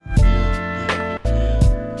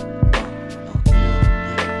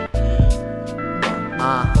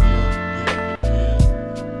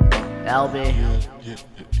LB.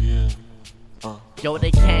 Yo,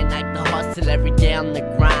 they can't act the hustle every day on the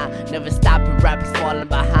grind. Never stopping, rappers falling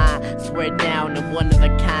behind. Swear down and one of a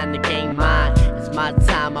kind, the game mine. It's my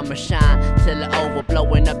time, I'ma shine till it over.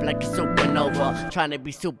 Blowing up like a supernova, trying to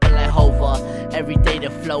be super like Hova. Every day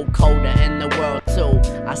the flow colder, and the world too.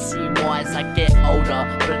 I see more as I get older,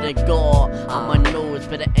 but the gore on my news,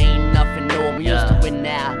 but it ain't nothing new. I'm used to it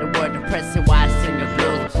now. The word depressing, why I sing the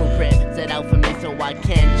blues. Blueprint set out for me, so I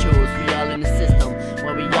can't choose. We all in the system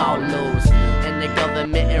where we all lose. And the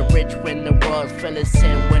government enrich when the world's full of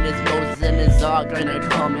sin. When it's Moses and his ark gonna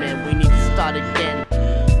come in, we need to start again.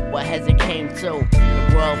 What has it came to?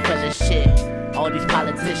 The world full of shit. All these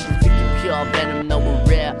politicians speaking pure venom, no we're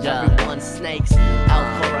real. Everyone's snakes,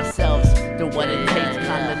 out for ourselves. Do what it takes,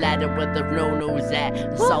 climb the ladder where the real news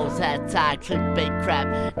at. The souls had tied, clickbait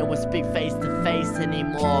crap. No one speak face to face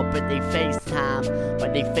anymore, but they FaceTime,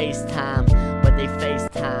 but they FaceTime, but they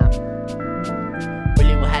FaceTime.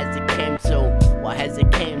 Really, what has it came to? What has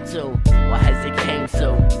it came to? What has it came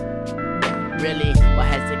to? Really, what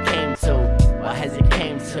has it came to? What has it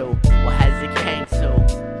came to? What has it came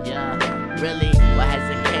to? Yeah. Really, what has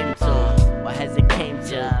it came to? What has it came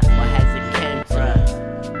to? What has it came to?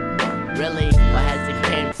 Really, what has it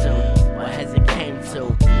came to? What has it came to?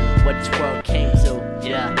 What this world came to?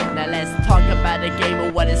 Yeah. Now let's talk about the game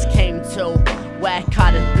and what it came to. Whack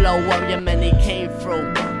artists blow up, yeah man, they came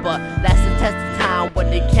through. But that's the test of time, what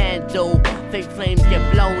they can do. Fake flames get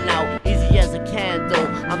blown out, easy as a candle.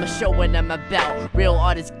 I'ma show what I'm about. Real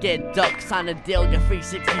artists get ducked, sign a deal, get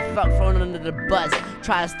 360 fuck thrown under the bus.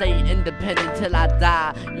 Try to stay independent till I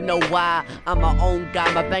die. You know why? I'm my own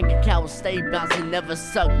guy. My bank account will stay bouncing, never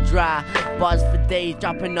suck dry. Bars for days,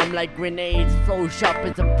 dropping them like grenades. Flow sharp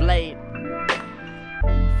as a blade.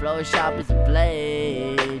 Flow sharp as a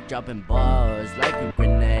blade, dropping bars like a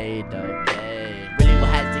grenade, okay. Really, what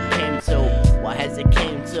has it came to? What has it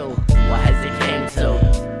came to? What has it came to?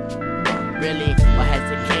 Really, what has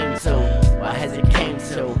it came to? What has it came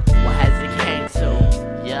to? What has it came to?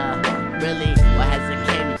 Yeah. Really, what has it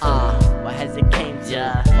came to? What has it came to?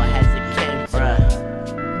 What has it came to?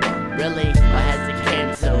 Really, what has it came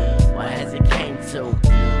to? What has it came to?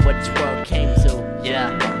 What this world came to? Yeah.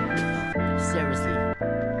 Seriously.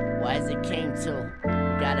 What has it came to?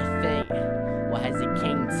 You gotta think. What has it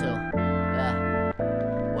came to?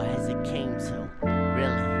 What has it came to?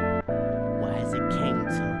 Really? What has it came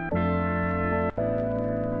to?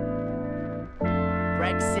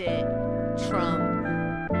 Brexit, Trump.